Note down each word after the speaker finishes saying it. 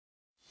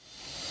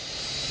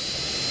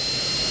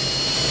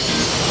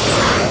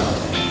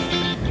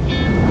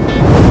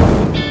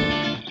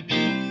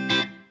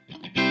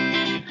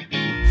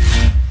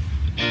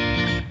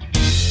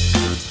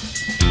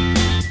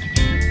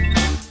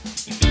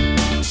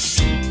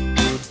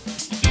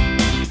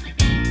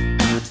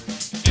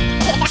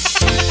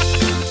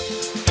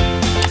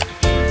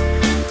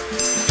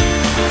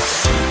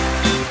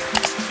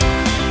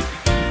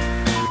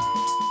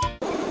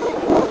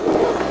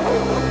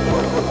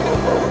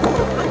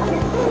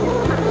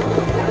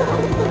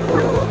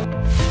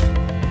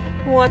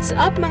What's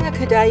up mga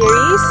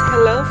ka-diaries?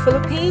 Hello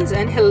Philippines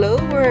and hello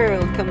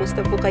world!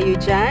 Kamusta po kayo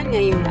dyan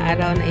ngayong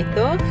araw na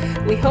ito?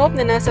 We hope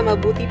na nasa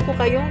mabuti po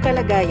kayong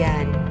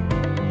kalagayan.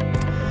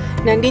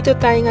 Nandito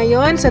tayo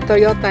ngayon sa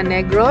Toyota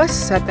Negros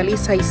sa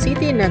Talisay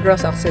City,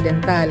 Negros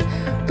Occidental.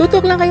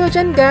 Tutok lang kayo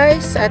dyan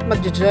guys at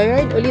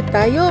magjo-joyride ulit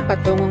tayo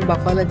patungong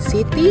Bacolod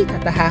City.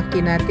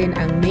 Tatahakin natin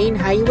ang main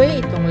highway,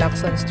 itong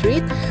Lacson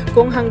Street,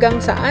 kung hanggang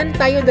saan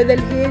tayo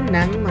dadalhin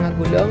ng mga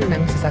gulong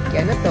ng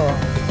sasakyan na to.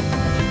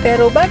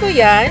 Pero bago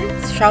yan,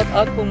 shout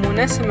out po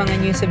muna sa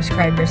mga new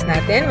subscribers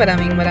natin.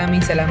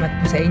 Maraming salamat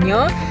po sa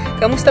inyo.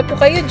 Kamusta po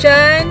kayo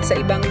dyan sa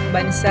ibang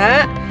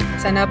bansa?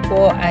 Sana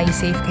po ay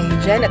safe kayo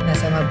dyan at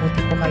nasa mabuti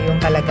po kayong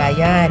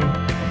kalagayan.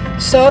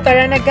 So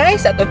tara na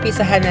guys at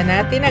umpisahan na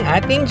natin ang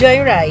ating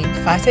joyride.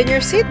 Fasten your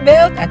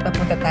seatbelt at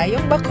papunta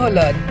tayong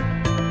Bacolod.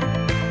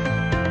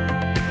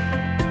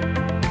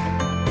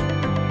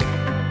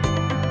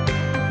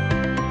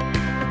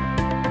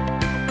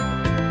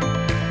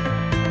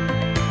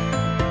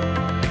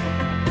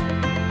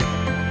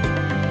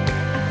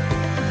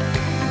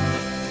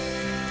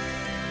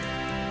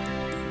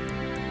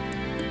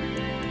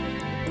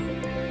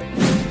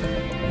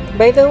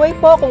 By the way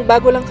po, kung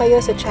bago lang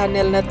kayo sa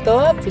channel na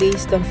to,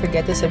 please don't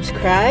forget to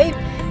subscribe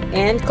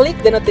and click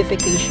the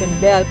notification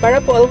bell para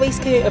po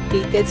always kayo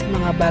updated sa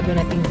mga bago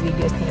nating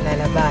videos na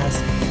ilalabas.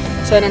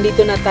 So,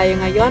 nandito na tayo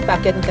ngayon.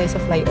 Paakyat na tayo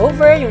sa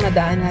flyover. Yung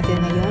nadaan natin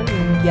ngayon,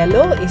 yung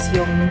yellow is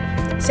yung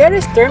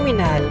Ceres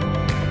Terminal.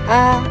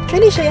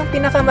 Actually, siya yung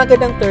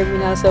pinakamagandang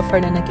terminal so far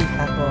na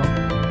nakita ko.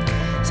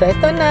 So,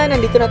 ito na.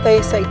 Nandito na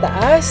tayo sa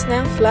itaas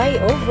ng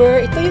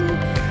flyover. Ito yung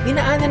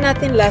dinaanan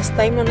natin last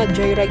time nung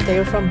nag-joyride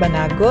tayo from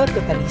Banago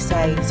to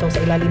Talisay. So, sa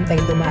ilalim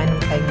tayo dumaan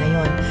ng time na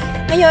yon.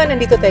 Ngayon,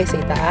 nandito tayo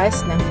sa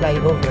itaas ng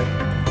flyover.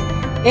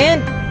 And,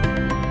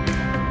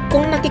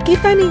 kung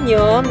nakikita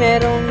ninyo,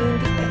 merong,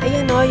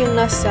 ayan o, yung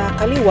nasa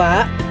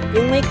kaliwa,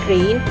 yung may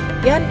crane,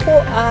 yan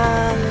po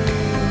ang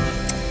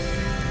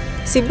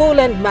Cebu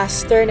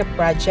Landmaster na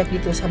project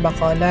dito sa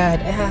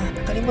Bacolod.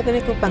 Nakalimutan na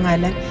yung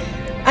pangalan.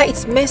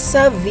 It's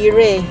Mesa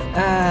Vire.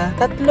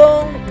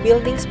 Tatlong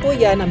buildings po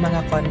yan ng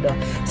mga condo.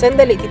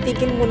 Sandali,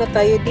 titigil muna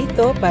tayo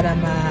dito para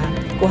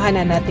makuha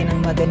na natin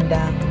ang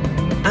magandang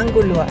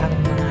anggulo ang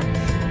mga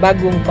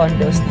bagong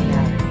condos na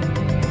yan.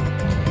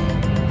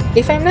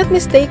 If I'm not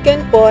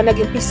mistaken po,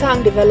 nag-impisa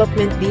ang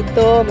development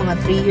dito mga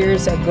 3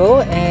 years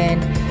ago and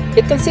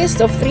it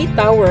consists of 3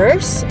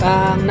 towers.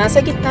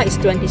 Nasa gitna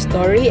is 20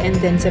 story and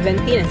then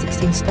 17 and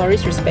 16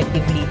 stories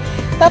respectively.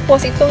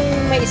 Tapos itong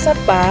may isa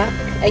pa,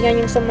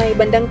 ayan yung sa may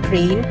bandang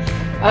crane,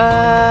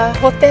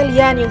 hotel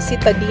yan, yung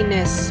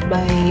Citadines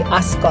by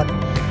Ascot.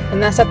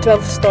 Nasa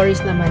 12 stories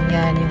naman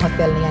yan, yung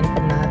hotel na yan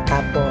pag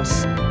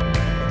nakatapos.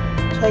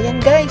 So ayan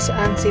guys,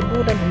 ang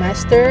Cebu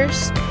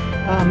Landmasters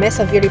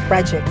Mesa Vire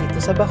project dito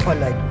sa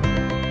Bacolod.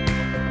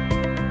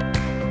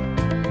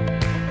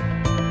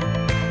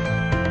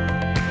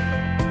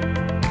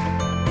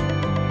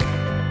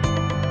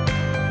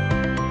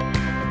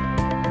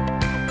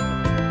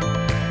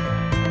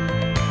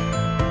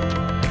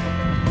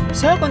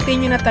 So,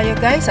 continue na tayo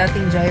guys sa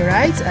ating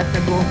joyrides at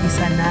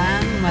nag-uumpisa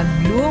ng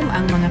mag-bloom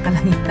ang mga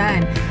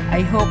kalangitan.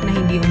 I hope na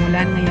hindi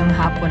umulan ngayong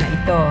hapon na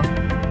ito.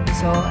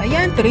 So,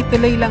 ayan,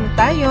 tuloy-tuloy lang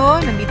tayo.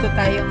 Nandito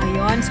tayo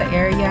ngayon sa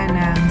area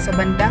ng sa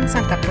bandang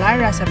Santa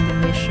Clara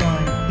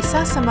subdivision.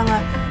 Isa sa mga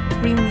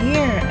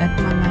premier at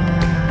mga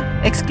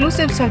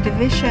exclusive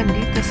subdivision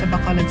dito sa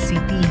Bacolod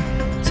City.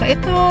 So,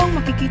 itong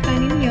makikita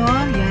ninyo,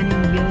 yan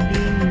yung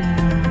building na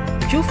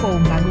Jufo.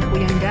 Bago po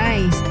yan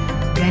guys.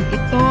 Yan,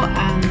 ito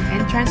ang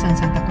entrance ng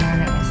Santa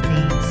Clara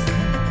Estates.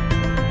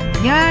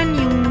 Yan,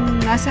 yung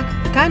nasa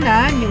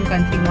kanan, yung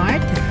Country Mart.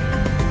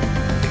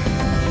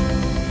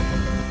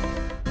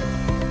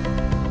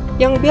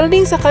 Yung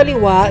building sa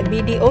kaliwa,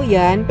 BDO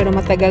yan, pero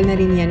matagal na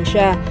rin yan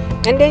siya.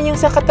 And then yung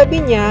sa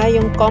katabi niya,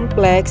 yung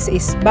complex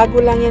is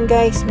bago lang yan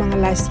guys.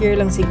 Mga last year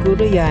lang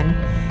siguro yan.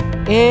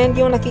 And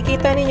yung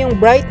nakikita ninyong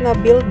bright na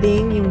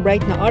building, yung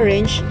bright na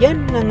orange,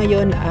 yan na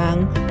ngayon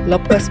ang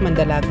Lopez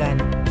Mandalagan.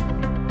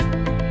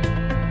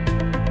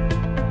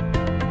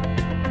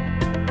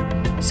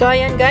 So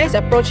ayan guys,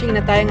 approaching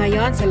na tayo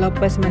ngayon sa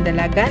Lopez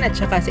Mandalagan at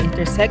saka sa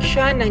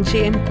intersection ng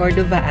GM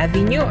Cordova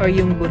Avenue or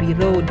yung Buri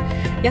Road.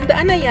 Yung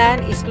daan na yan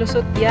is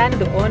lusot yan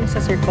doon sa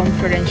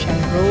Circumferential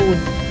Road,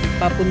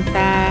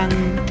 papuntang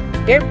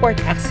Airport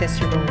Access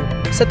Road.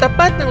 Sa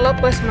tapat ng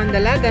Lopez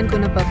Mandalagan,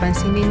 kung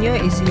napapansin ninyo,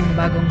 is yung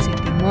bagong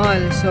City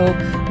Mall. So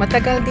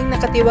matagal ding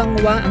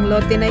nakatiwangwang ang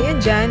lote na yan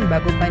dyan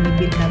bago pa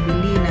nabili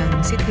ng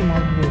City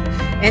Mall Group.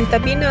 And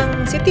tabi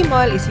ng City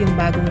Mall is yung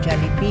bagong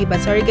Jollibee.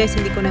 But sorry guys,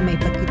 hindi ko na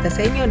maipakita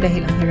sa inyo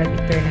dahil ang hirap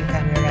i-turn ng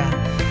camera.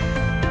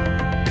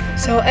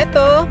 So,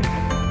 eto,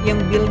 yung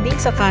building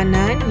sa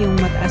kanan, yung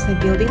mataas na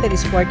building that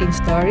is 14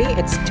 story.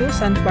 It's 2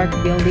 Sun Park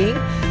building.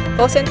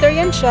 Call center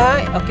yan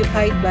siya,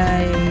 occupied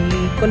by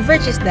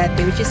Converges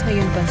dati, which is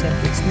ngayon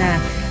Concentrix na.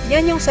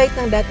 Yan yung site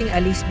ng dating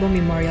Alisbo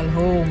Memorial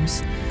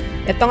Homes.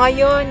 Ito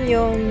ngayon,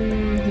 yung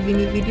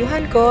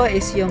binivideohan ko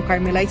is yung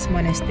Carmelites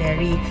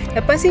Monastery.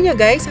 Napansin nyo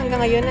guys,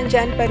 hanggang ngayon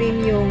nandyan pa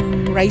rin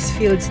yung rice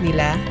fields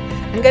nila.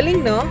 Ang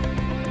galing, no?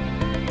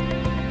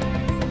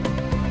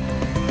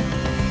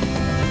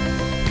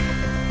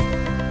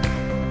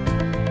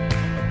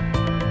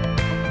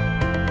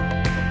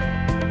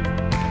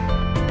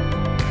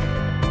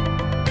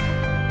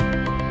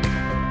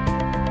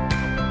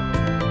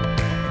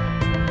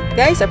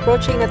 Guys,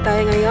 approaching na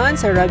tayo ngayon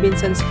sa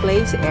Robinson's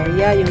Place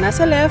area. Yung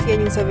nasa left,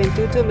 yan yung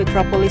 722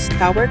 Metropolis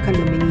Tower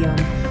Condominium.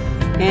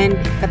 And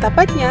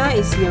katapat niya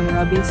is yung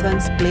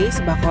Robinson's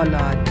Place,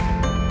 Bacolod.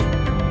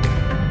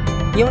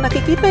 Yung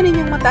nakikita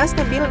ninyong mataas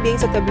na building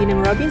sa tabi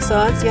ng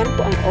Robinsons, yan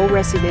po ang O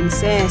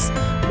Residences.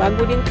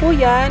 Bago din po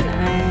yan,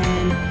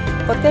 and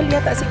hotel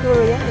yata siguro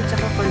yan, at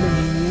saka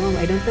condominium.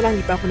 I don't know lang,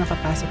 hindi pa ako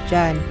nakapasok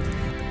dyan.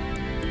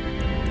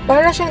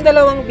 Para siyang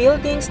dalawang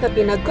buildings na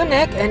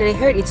pinag-connect, and I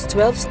heard it's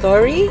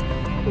 12-story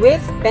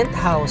with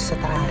penthouse sa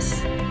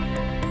taas.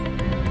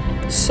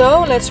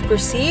 So, let's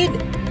proceed.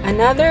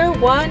 Another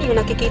one, yung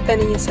nakikita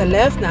ninyo sa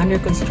left na under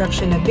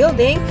construction na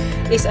building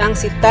is ang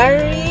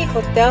Diaries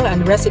Hotel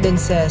and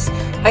Residences.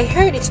 I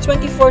heard it's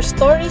 24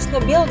 stories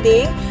na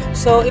building.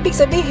 So, ibig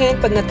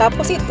sabihin, pag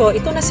natapos ito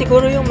na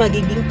siguro yung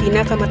magiging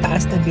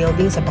pinakamataas na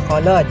building sa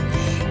Bacolod.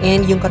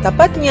 And yung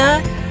katapat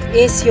niya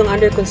is yung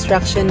under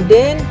construction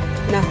din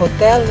na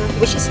hotel,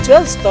 which is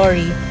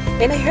 12-story.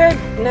 And I heard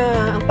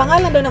na ang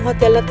pangalan doon ng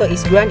hotel na to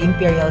is Grand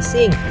Imperial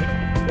Sing,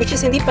 which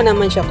is hindi pa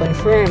naman siya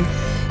confirmed.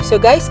 So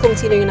guys, kung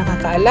sino yung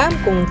nakakaalam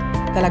kung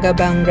talaga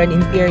bang Grand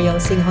Imperial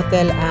Sing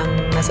Hotel ang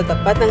nasa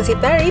tapat ng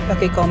Diaries,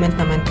 paki-comment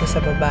naman po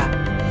sa baba.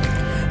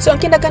 So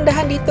ang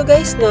kinagandahan dito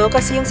guys, no,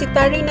 kasi yung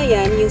Diaries na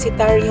yan, yung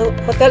Diaries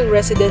Hotel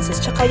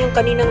Residences, tsaka yung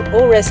kaninang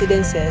O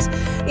Residences,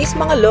 is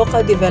mga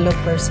local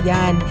developers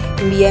yan.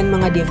 Hindi yan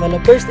mga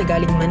developers na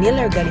galing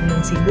Manila or galing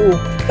ng Cebu.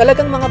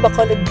 Talagang mga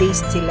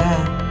Bacolod-based sila.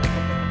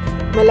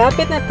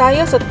 Malapit na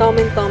tayo sa Tom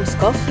 & Tom's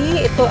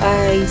Coffee. Ito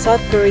ay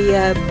South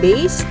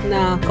Korea-based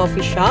na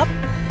coffee shop.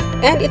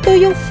 And ito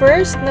yung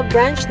first na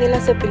branch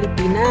nila sa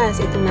Pilipinas.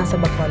 Itong nasa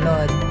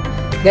Bacolod.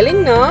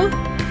 Galing, no?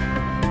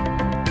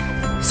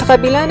 Sa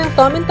kabila ng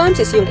Tom & Tom's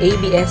is yung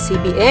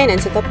abs-cbn,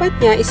 and sa tapat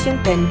niya is yung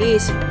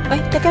Tendies.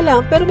 Ay, teka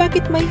lang, pero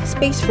bakit may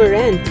space for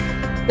rent?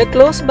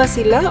 Nag-close ba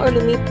sila or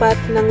lumipat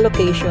ng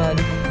location?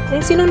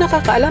 Kung sinong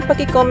nakakaalam,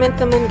 paki-comment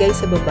naman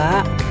guys sa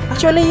baba.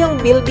 Actually, yung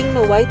building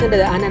na white na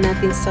dadaanan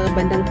natin sa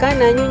bandang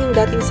kanan, yun yung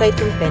dating site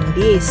ng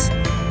Tendies.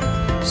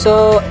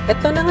 So,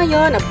 eto na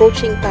ngayon,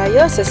 approaching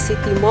tayo sa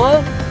City Mall.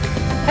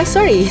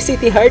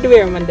 City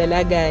Hardware,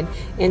 Mandalagan.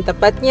 And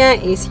tapat niya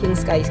is yung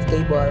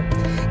Skyscable.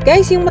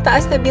 Guys, yung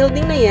mataas na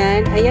building na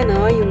yan, ayan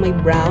o, yung may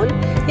brown.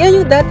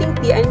 Yan yung dating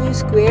TNU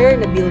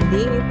Square na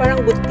building, yung parang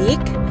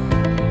boutique.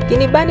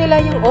 Kiniba nila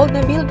yung old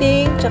na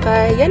building,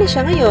 tsaka yan na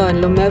siya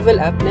ngayon.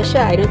 Lumevel up na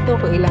siya. I don't know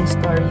kung ilang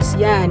stories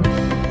yan.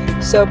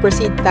 So,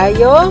 proceed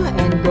tayo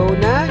and go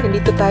na.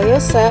 Nandito tayo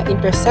sa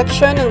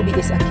intersection ng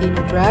BS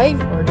Aquino Drive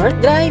or North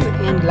Drive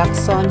and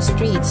Lacson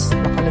Streets,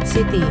 Bacolod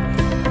City.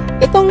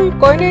 Itong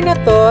corner na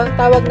to,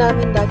 tawag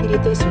namin dati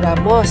dito is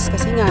Ramos.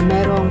 Kasi nga,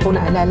 merong, kung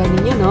naalala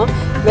ninyo, no?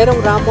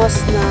 Merong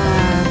Ramos na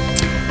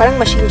parang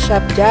machine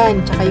shop dyan.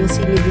 Tsaka yung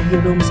cine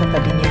video room sa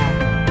tabi niya.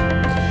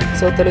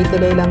 So,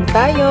 tuloy-tuloy lang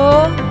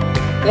tayo.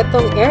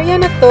 Itong area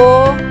na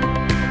to,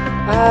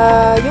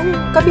 yung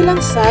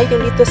kabilang side,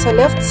 yung dito sa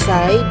left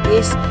side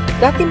is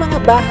dati mga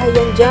bahay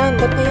yan dyan.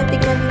 Ba't ngayon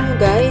tignan ninyo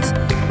guys?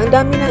 Ang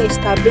dami ng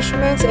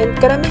establishments and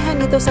karamihan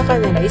dito sa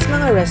kanila is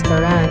mga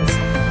restaurants.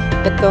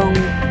 Itong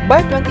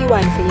Bar 21,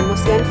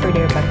 famous yan for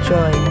their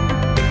patchoy.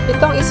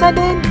 Itong isa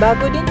din,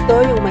 bago din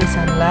to, yung may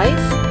Sun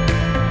Life.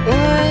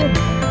 And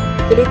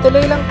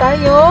tuloy-tuloy lang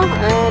tayo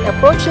and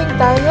approaching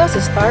tayo sa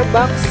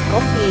Starbucks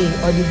Coffee.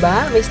 O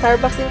diba? May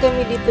Starbucks din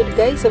kami dito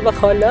guys sa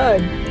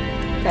Bacolod.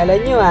 Kala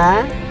nyo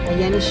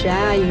ayan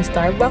siya, yung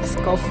Starbucks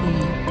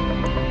Coffee.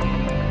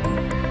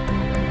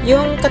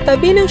 Yung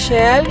katabi ng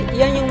Shell,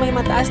 yan yung may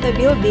mataas na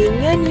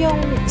building, yan yung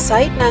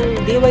site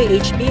ng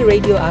DYHP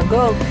Radio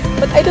Agong.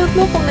 But I don't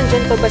know kung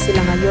nandyan pa ba sila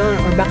ngayon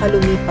or baka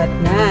lumipat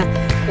na.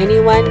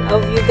 Anyone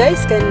of you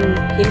guys can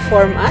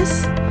inform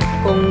us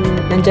kung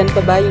nandyan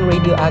pa ba yung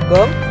Radio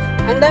Agong?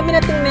 Ang dami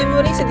nating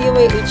memory sa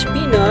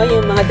DYHP, no?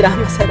 Yung mga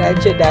drama sa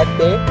radyo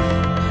dati.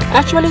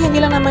 Actually, hindi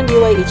lang naman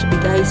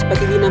DYHP guys,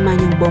 pati din naman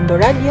yung Bombo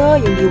Radio,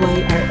 yung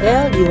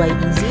DYRL,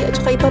 DYEZ, at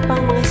saka iba pang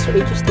mga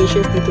radio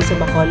stations dito sa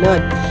Bacolod.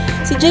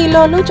 Si J.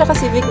 Lolo, tsaka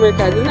si Vic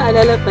Mercado,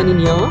 naalala pa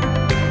ninyo?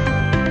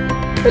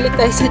 Balik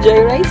tayo sa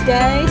Joyride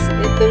guys.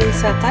 Itong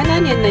sa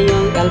kanan, yan na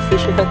yung El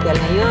Fisher Hotel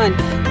ngayon.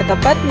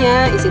 Katapat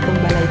niya is itong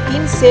Balay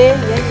 15,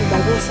 yan yung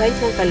bagong site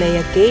ng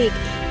Kalaya Cake.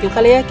 Yung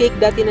Kalaya Cake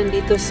dati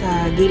nandito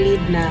sa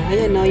gilid na,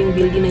 ayan no, yung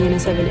building na yun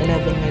ng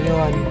 7-Eleven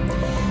ngayon.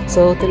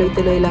 So,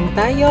 tuloy-tuloy lang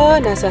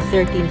tayo. Nasa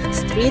 13th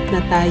Street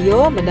na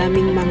tayo.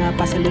 Madaming mga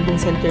pasalubong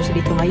centers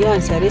dito ngayon.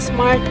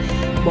 Sarismart,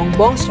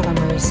 Bongbongs, tsaka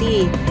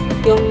Mercy.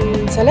 Yung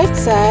sa left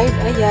side,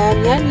 ayan,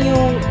 yan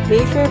yung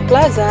Mayfair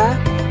Plaza.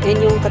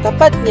 And yung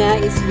katapat niya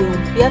is yung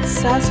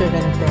Piazza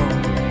Sorrento.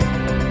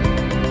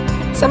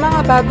 Sa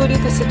mga bago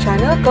dito sa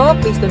channel ko,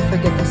 please don't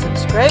forget to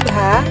subscribe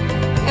ha.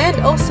 And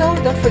also,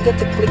 don't forget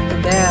to click the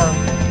bell.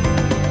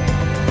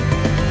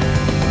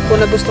 Kung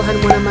kung nagustuhan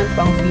mo naman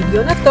po ang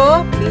video na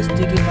to, please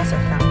do give us a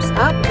thumbs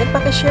up and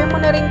pakishare mo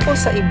na rin po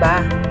sa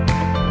iba.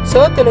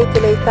 So,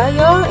 tuloy-tuloy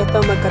tayo.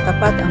 Ito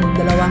magkatapat ang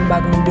dalawang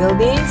bagong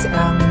buildings,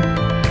 ang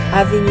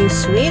Avenue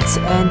Suites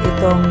and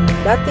itong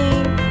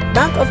dating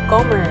Bank of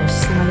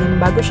Commerce.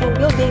 Ngayon, bago siyang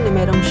building na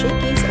mayroong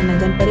shakies and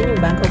nandyan pa rin yung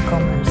Bank of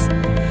Commerce.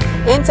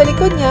 And sa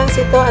likod niya,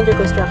 ito under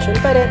construction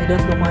pa rin. I don't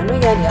know kung ano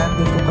yan,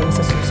 i-update ko kayo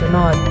sa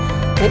susunod.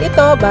 And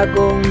ito,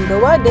 bagong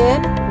gawa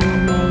din,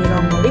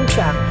 mayroong rim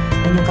shack.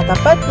 And yung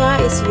katapat niya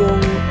is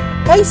yung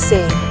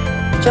Kaisei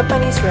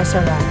Japanese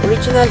restaurant.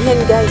 Original yan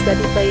guys,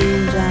 dati pa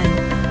yun dyan.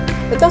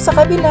 Ito sa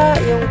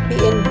kabila, yung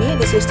PNB.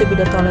 This used to be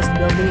the tallest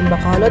building in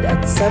Bacolod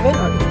at 7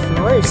 or 8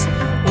 floors.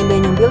 And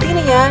then yung building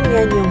na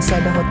yan yung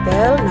Seda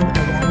Hotel ng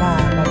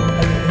Ayala. Bagong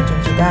tayo dyan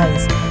siya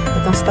guys.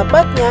 Itong sa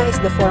tapat niya is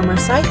the former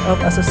site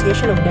of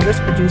Association of Negros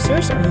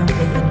Producers or yung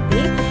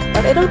ANP.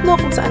 But I don't know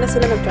kung saan na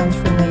sila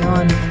nag-transfer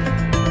ngayon.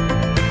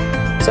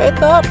 So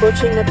ito,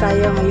 approaching na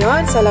tayo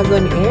ngayon sa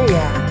Lagun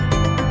area.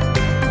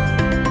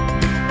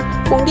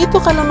 Kung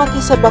dito ka lumaki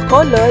sa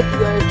Bacolod,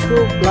 you are a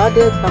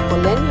true-blooded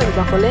Bacoleño or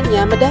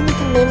Bacolenya, madami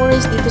kang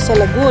memories dito sa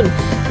Lagun,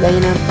 gaya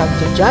ng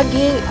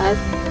pag-jogging at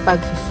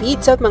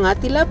pag-feed sa mga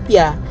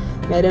tilapia.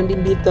 Meron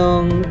din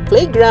ditong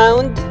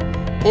playground,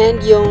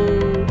 and yung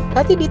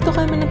dati dito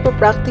kami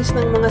nagpa-practice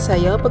ng mga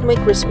sayaw pag may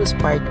Christmas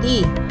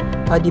party.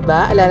 O,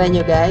 diba? Alala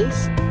nyo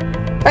guys?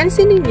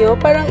 Pansinin nyo,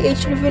 parang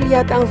age reveal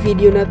yata ang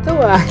video na to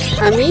ah.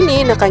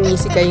 Aminin,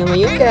 nakangisi kayo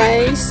ngayon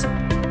guys.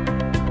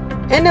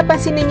 And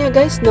napansin niyo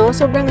guys, no,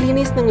 sobrang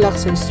linis ng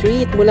Lacson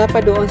Street mula pa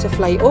doon sa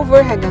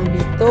flyover hanggang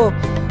dito.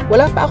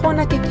 Wala pa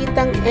ako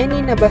nakikitang any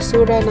na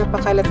basura na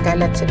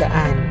pakalat-kalat sa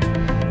daan.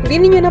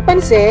 Hindi niyo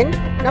napansin?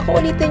 Naku,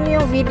 ulitin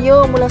niyo yung video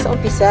mula sa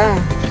umpisa.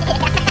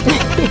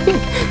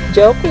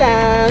 Joke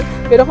lang.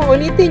 Pero kung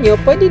ulitin niyo,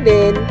 pwede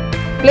din.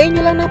 Play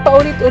nyo lang ng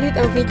paulit-ulit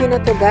ang video na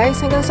to guys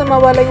hanggang sa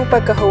mawala yung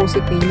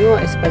pagka-homesick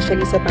ninyo,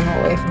 especially sa mga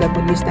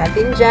OFWs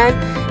natin dyan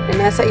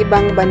na nasa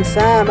ibang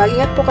bansa.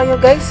 Mag-ingat po kayo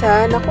guys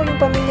ha. Naku, yung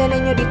pamilya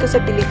ninyo dito sa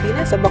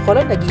Pilipinas, sa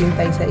Bacolod,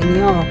 naghihintay sa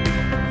inyo.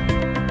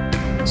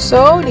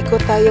 So,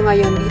 likod tayo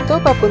ngayon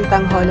dito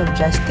papuntang Hall of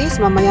Justice.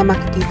 Mamaya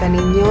makikita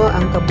ninyo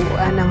ang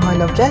kabuuan ng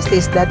Hall of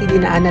Justice. Dati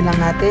dinaanan lang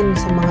natin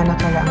sa mga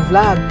nakaraang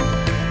vlog.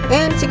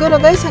 And siguro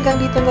guys,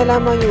 hanggang dito na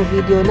lamang yung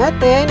video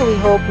natin. We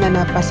hope na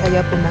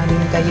napasaya po namin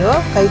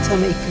kayo kahit sa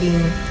maikling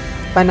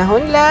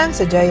panahon lang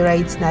sa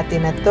Joyrides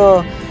natin na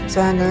to.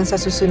 So hanggang sa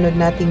susunod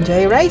nating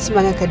Joyrides,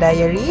 mga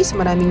ka-diaries,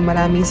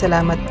 maraming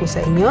salamat po sa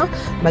inyo.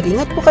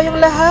 Mag-ingat po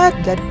kayong lahat.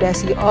 God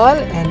bless you all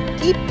and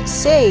keep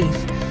safe.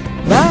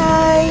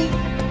 Bye!